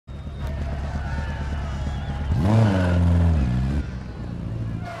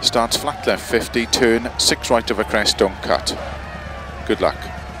starts flat left 50, turn 6 right of a crest, don't cut. Good luck.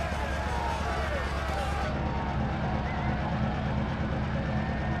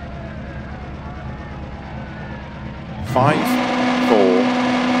 Five, 4,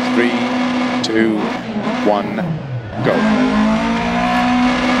 3, 2, 1, go.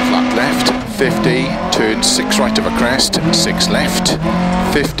 Flat left 50, turn 6 right of a crest, 6 left,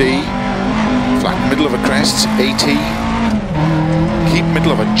 50, flat middle of a crest, 80, keep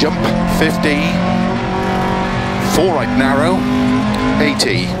middle of a jump, 50, 4 right narrow,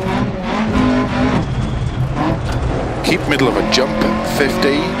 80, keep middle of a jump,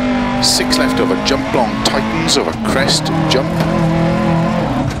 50, 6 left of a jump long, tightens over crest, jump,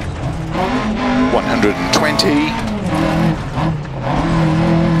 120,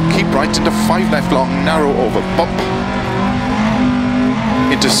 keep right into 5 left long, narrow over bump,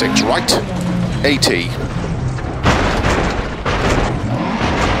 into 6 right, 80,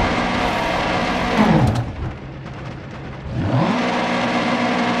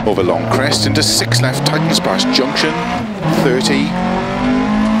 over long crest into 6 left, tightens past junction, 30,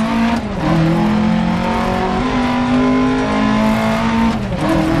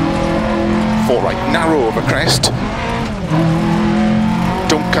 4 right narrow over crest,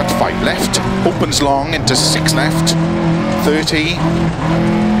 don't cut, 5 left, opens long into 6 left, 30,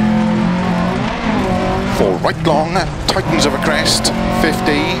 4 right long, tightens over crest,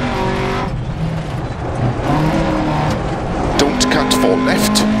 50, don't cut, 4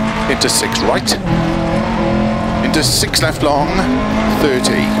 left, into 6 right, into 6 left long,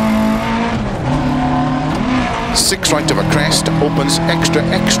 30, 6 right of a crest, opens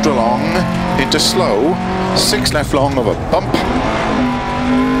extra long, into slow, 6 left long of a bump,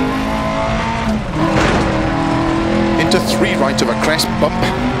 into 3 right of a crest, bump,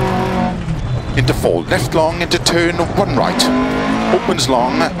 into 4 left long, into turn 1 right, opens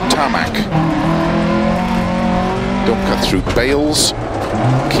long, tarmac, don't cut through bales,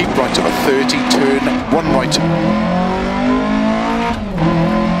 keep right of a 30, turn 1 right,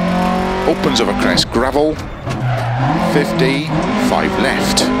 opens of a crest, gravel, 50, 5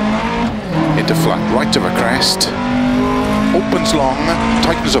 left, into flat right of a crest, opens long,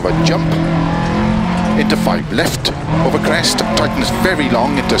 tightens of a jump, into 5 left of a crest, tightens very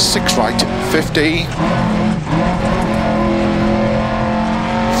long, into 6 right, 50,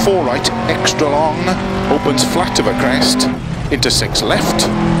 4 right, extra long, opens flat of a crest, into 6 left,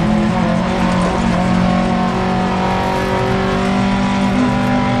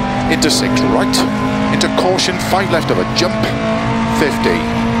 into 6 right, into caution, 5 left of a jump, 50,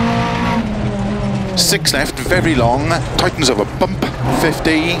 6 left, very long, tightens of a bump,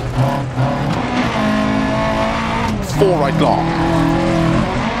 50, 4 right long,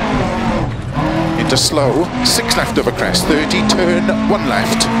 into slow, 6 left of a crest, 30, turn 1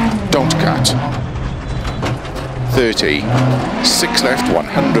 left, don't cut, 30, 6 left,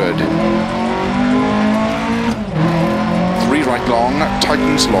 100, 3 right long,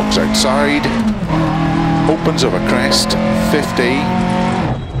 tightens, logs outside, opens of a crest, 50,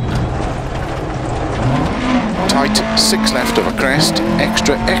 tight, 6 left of a crest,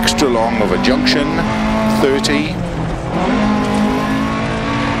 extra long of a junction, 30,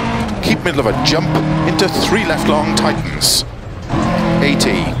 keep middle of a jump, into 3 left long, tightens,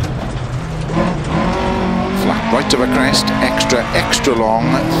 80, flat right of a crest, extra long,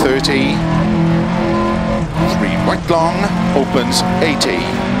 30, 3 right long, opens, 80,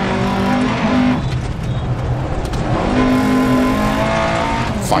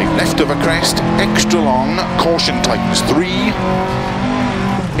 5 left of a crest, extra long, caution, tightens 3,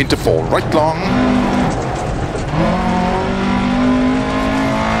 into 4 right long,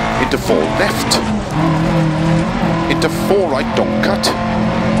 into 4 left, into 4 right, don't cut,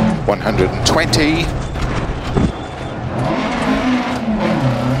 120,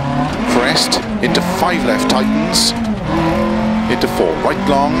 crest, into 5 left, tightens, into 4 right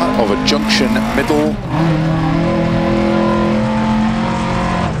long, of a junction, middle,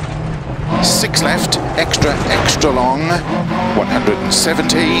 6 left, extra long,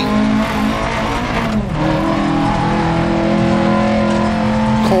 170,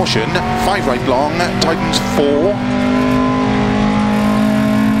 caution, 5 right long, tightens 4,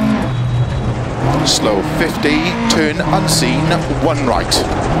 slow 50, turn unseen, 1 right,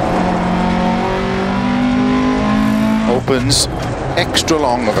 opens, extra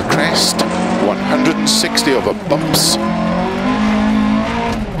long of a crest, 160 over bumps,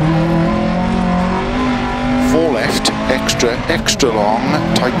 4 left, extra long,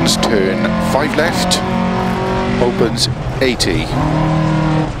 tightens turn, 5 left, opens 80.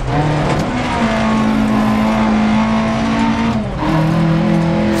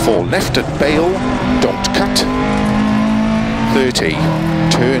 4 left at bail, don't cut. 30,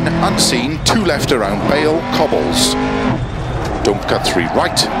 turn unseen, 2 left around bail, cobbles. Don't cut 3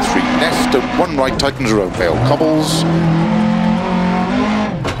 right, 3 left and 1 right, tightens around bail, cobbles.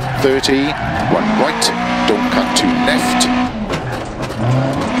 30, 1 right, don't cut 2 left.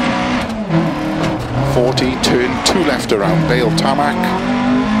 40, turn 2 left around bail, tarmac.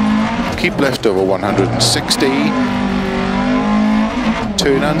 Keep left over 160.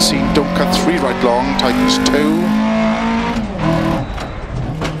 Turn unseen, don't cut 3 right long, tightens 2.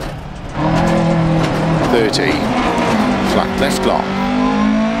 30, flat left long.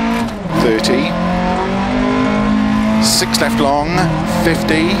 30, 6 left long,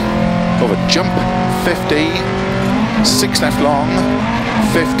 50, over jump, 50, 6 left long,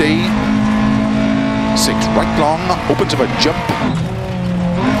 50, 6 right long, opens of a jump,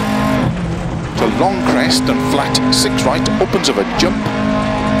 to long crest and flat, 6 right, opens of a jump,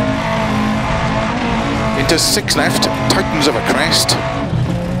 into 6 left, tightens of a crest,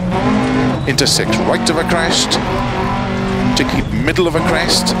 into 6 right of a crest, to keep middle of a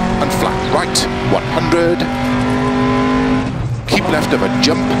crest, and flat right, 100, keep left of a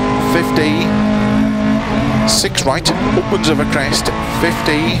jump, 50, 6 right, opens of a crest,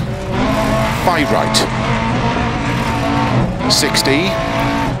 50, 5 right, 60,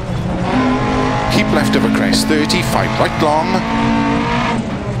 keep left of a crest, 30, 5 right long,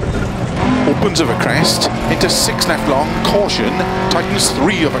 opens of a crest, into 6 left long, caution, tightens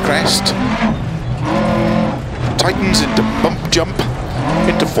 3 of a crest, tightens into bump jump,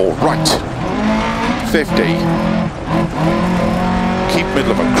 into 4 right, 50, keep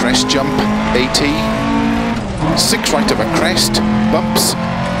middle of a crest jump, 80, 6 right of a crest, bumps,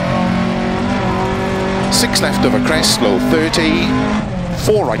 6 left of a crest, slow 30,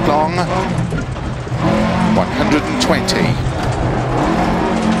 4 right long, 120.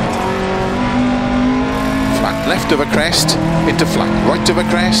 Flat left of a crest, into flat right of a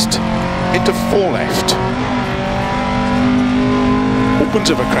crest, into 4 left. Opens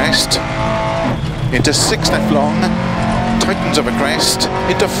of a crest, into 6 left long, tightens of a crest,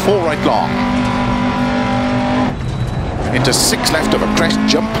 into 4 right long. Into 6 left of a crest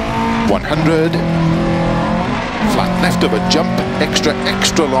jump, 100. Flat left of a jump,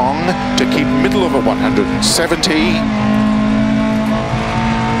 extra long, to keep middle of a 170.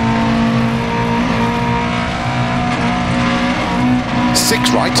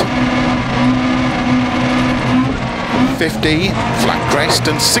 6 right, 50, flat crest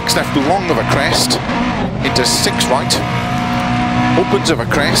and 6 left long of a crest, into 6 right, opens of a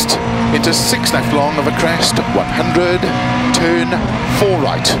crest, into 6 left long of a crest, 100, turn 4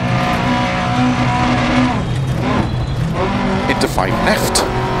 right, into 5 left,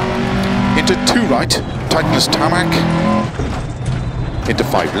 into 2 right, tightens tarmac, into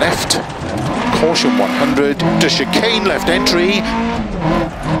 5 left, caution 100, to chicane left entry,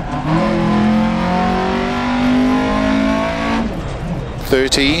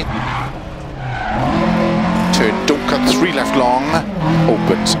 30, turn don't cut 3 left long,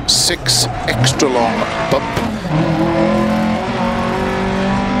 opens 6, extra long bump,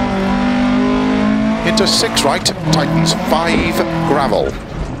 into 6 right, tightens 5, gravel,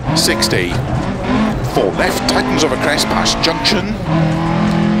 60, 4 left, tightens over crest past junction,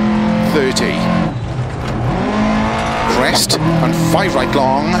 30, crest and 5 right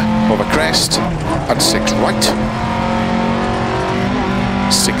long, over crest, and 6 right,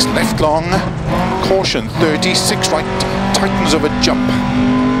 6 left long, caution 30, 6 right, tightens of a jump,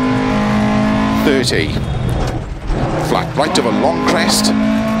 30, flat right of a long crest,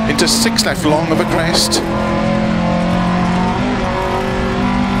 into 6 left long of a crest,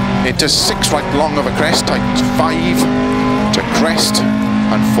 into 6 right long of a crest, tightens 5, to crest,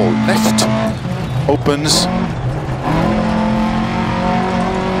 and 4 left, opens,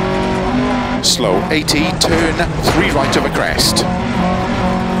 slow 80, turn 3 right of a crest,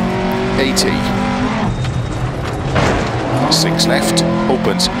 80, 6 left,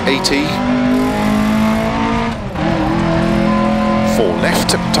 opens 80, 4 left,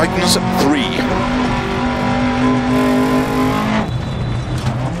 tightens 3,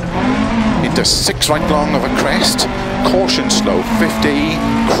 into 6 right long of a crest, caution slow 50,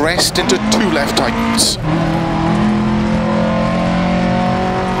 crest into 2 left tightens,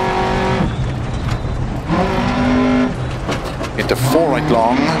 into 4 right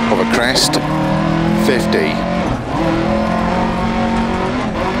long of a crest, 50,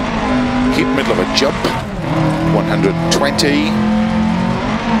 keep middle of a jump, 120,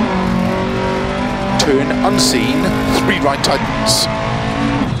 turn unseen, 3 right tightens,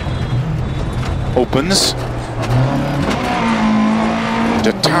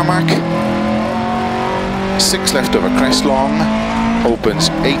 into tarmac, 6 left over crest long, opens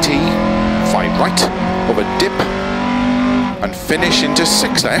 80, 5 right over dip, and finish into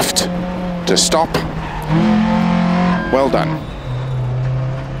 6 left to stop. Well done.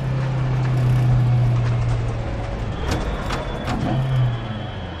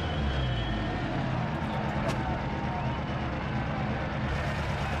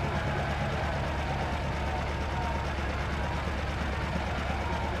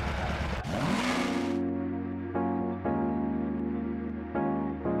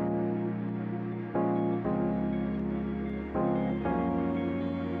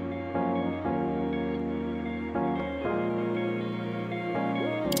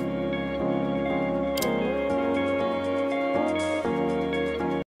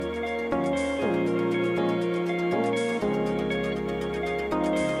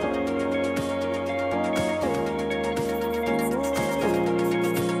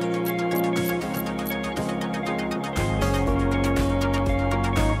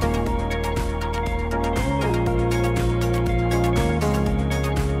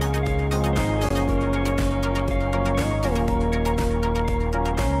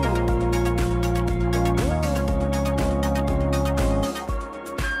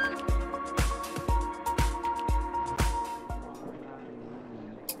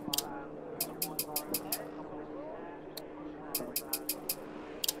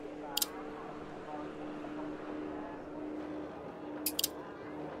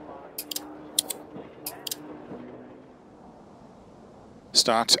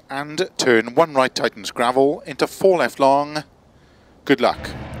 Start and turn 1 right tightens gravel into 4 left long. Good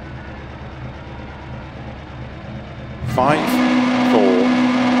luck. 5,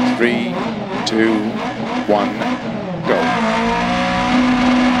 4, 3, 2, 1, go.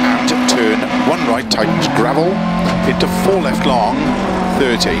 And turn 1 right tightens gravel into 4 left long,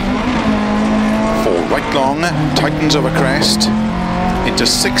 30. 4 right long, tightens over crest, into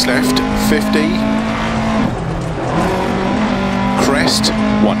 6 left, 50. Crest,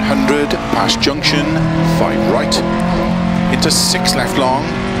 100, past junction, 5 right, into 6 left long,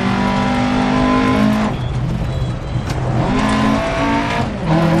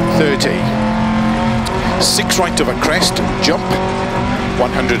 30, 6 right over crest, jump,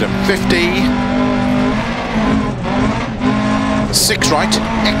 150, 6 right,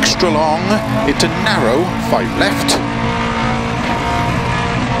 extra long, into narrow, 5 left,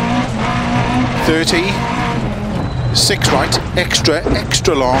 30, 6 right,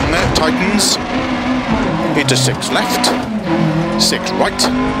 extra long, tightens, into 6 left, 6 right,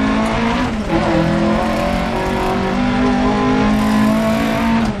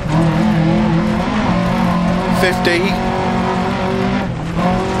 50,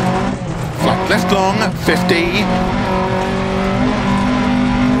 flat left long, 50,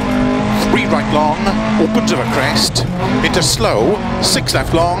 3 right long, opens over crest, into slow, 6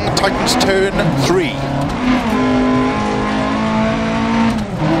 left long, tightens turn, 3.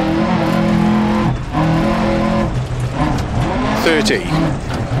 30, 5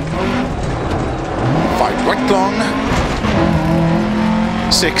 right long,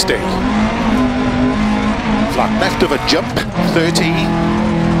 60, flat left of a jump, 30,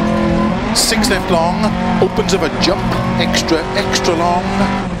 6 left long, opens of a jump, extra long,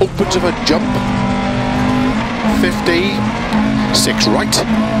 opens of a jump, 50, 6 right,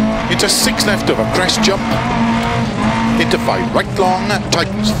 into 6 left of a crest jump, into 5 right long,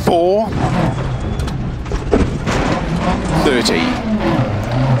 tightens 4, 30,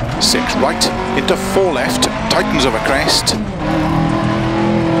 6 right, into 4 left, tightens over crest,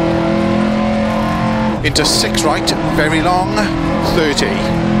 into 6 right, very long, 30,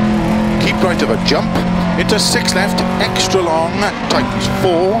 keep right of a jump, into 6 left, extra long, tightens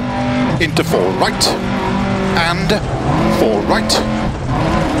 4, into 4 right, and 4 right,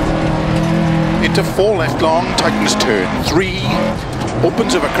 into 4 left long, tightens turn 3,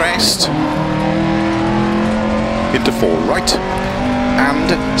 opens over crest, into 4 right,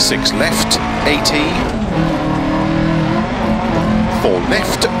 and 6 left, 80, 4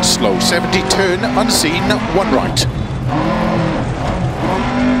 left, slow 70, turn, unseen, 1 right.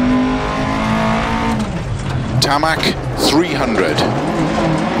 Tarmac, 300.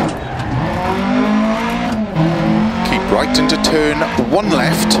 Keep right into turn, 1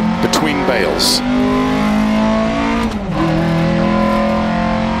 left, between bales.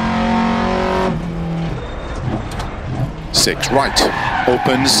 6 right,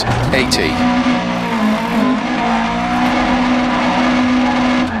 opens 80.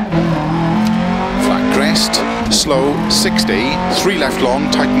 Flat crest, slow 60, 3 left long,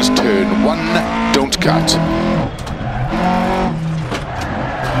 tightens turn 1, don't cut.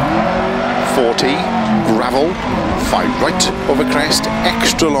 40, gravel, 5 right over crest,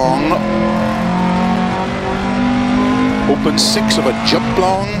 extra long, open 6 of a jump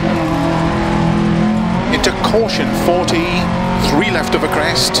long, into caution 40, 3 left over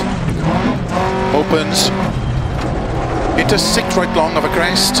crest, opens, into 6 right long of a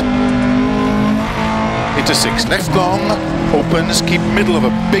crest, into 6 left long, opens, keep middle of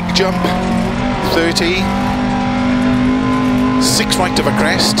a big jump, 30, 6 right of a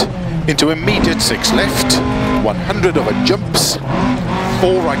crest, into immediate 6 left, 100 over jumps,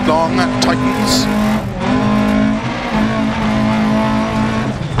 4 right long, tightens,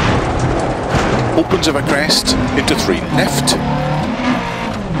 opens of a crest, into 3 left,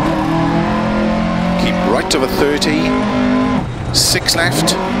 keep right of a 30, 6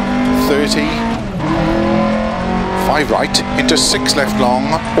 left, 30, 5 right, into 6 left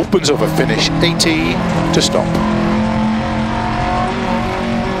long, opens over finish 80, to stop.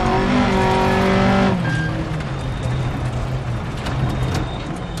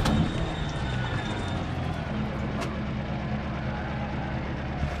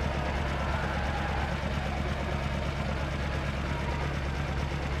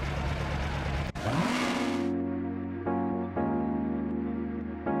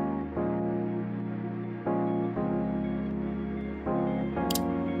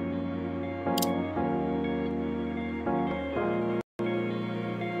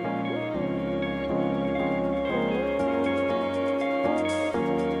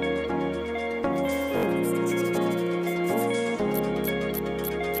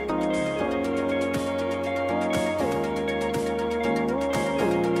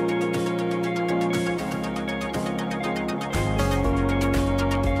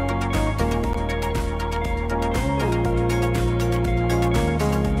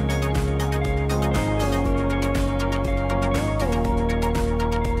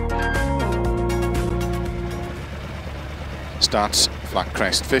 Starts flat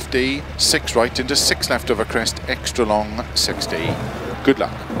crest 50, 6 right into 6 left over crest, extra long 60. Good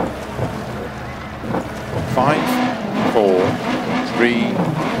luck. 5, 4, 3,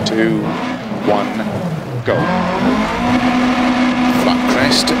 2, 1, go. Flat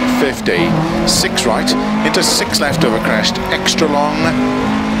crest 50, 6 right into 6 left over crest, extra long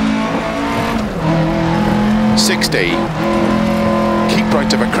 60. Keep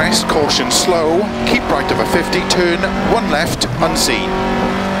right of a crest, caution slow, keep right of a 50, turn 1 left, unseen.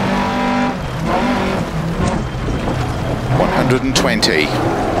 120.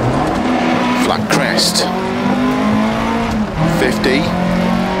 Flat crest. 50.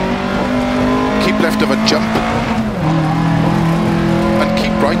 Keep left of a jump. And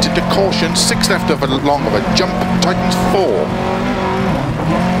keep right into caution, 6 left of a long of a jump, tightens 4.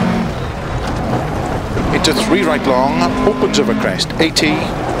 Into 3 right long, opens over crest, 80.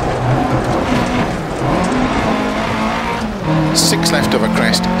 6 left over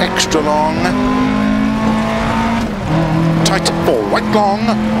crest, extra long. Tight 4 right long,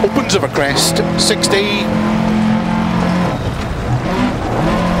 opens over crest, 60.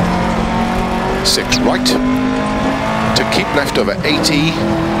 6 right, to keep left over 80.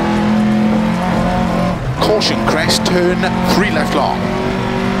 Caution crest, turn 3 left long,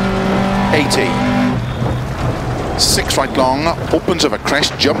 80. 6 right long, opens of a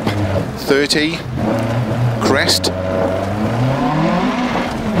crest jump, 30, crest,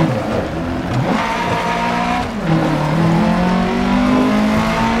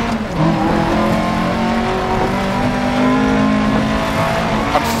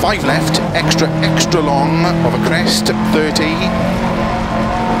 and 5 left, extra long of a crest, 30,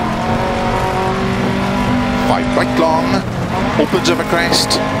 5 right long, opens of a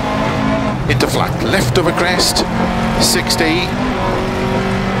crest, into flat left of a crest, 60,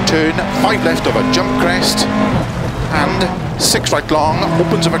 turn 5 left of a jump crest, and 6 right long,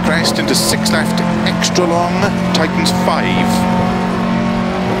 opens of a crest into 6 left, extra long, tightens 5.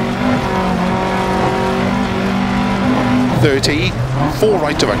 30, 4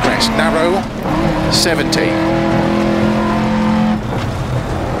 right of a crest, narrow, 70.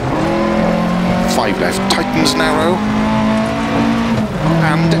 5 left, tightens narrow,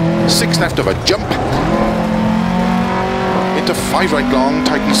 and 6 left of a jump, into 5 right long,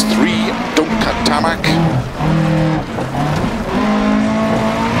 tightens 3, don't cut tarmac,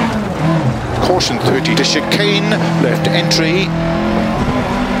 caution 30 to chicane, left entry,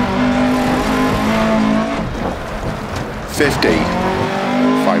 50,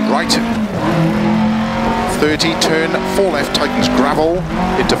 5 right, 30, turn 4 left, tightens gravel,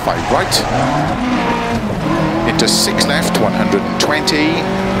 into 5 right, into 6 left, 120,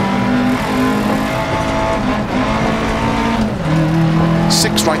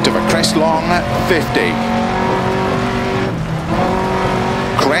 6 right of a crest long, 50.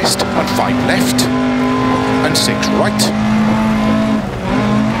 Crest and 5 left, and 6 right.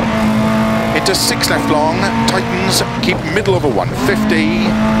 Into 6 left long, tightens, keep middle over 150.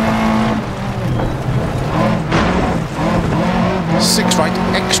 6 right,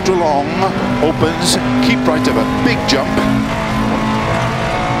 extra long, opens, keep right of a big jump.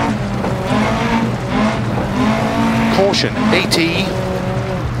 Caution, 80.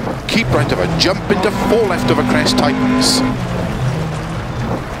 Keep right of a jump into 4 left of a crest, tightens.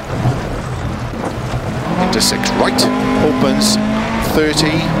 Into 6 right, opens,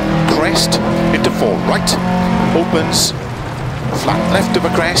 30. Crest, into 4 right, opens. Flat left of a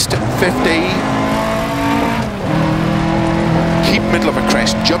crest, 50. Keep middle of a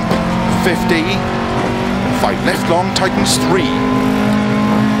crest, jump, 50. 5 left long, tightens, 3.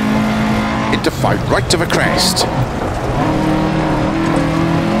 Into 5 right of a crest.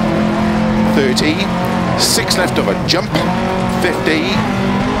 30. 6 left of a jump, 50.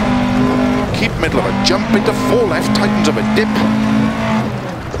 Keep middle of a jump, into 4 left, tightens of a dip.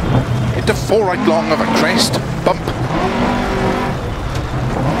 Into 4 right long of a crest, bump.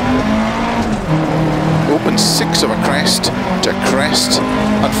 Open 6 of a crest to crest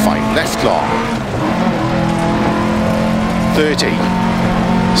and 5 left long. 30.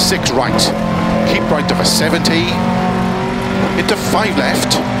 6 right. Keep right of a 70. Into 5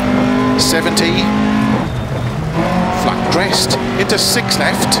 left. 70. Flat crest. Into 6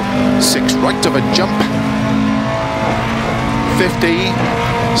 left. 6 right of a jump. 50.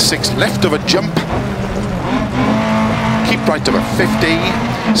 6 left of a jump. Keep right of a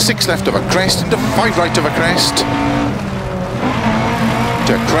 50. 6 left of a crest into 5 right of a crest.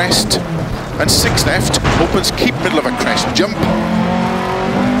 To crest and 6 left, opens, keep middle of a crest, jump.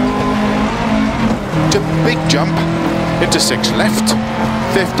 To big jump into 6 left,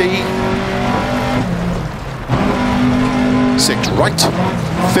 50. 6 right,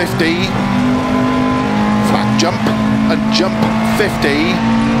 50. Flat jump and jump, 50.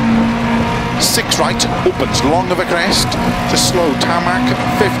 6 right, opens long of a crest, to slow tarmac,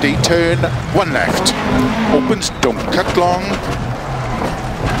 50, turn, 1 left. Opens, don't cut long.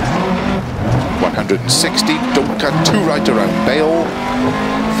 160, don't cut 2 right around bail,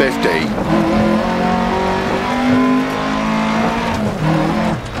 50.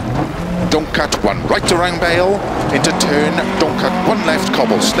 Don't cut 1 right around bail, into turn, don't cut 1 left,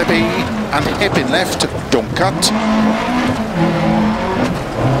 cobble slippy, and hairpin left, don't cut.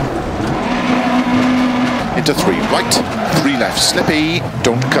 Into 3 right, 3 left slippy,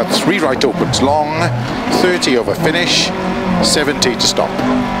 don't cut 3 right, opens long, 30 over finish, 70 to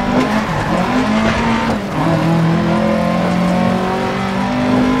stop.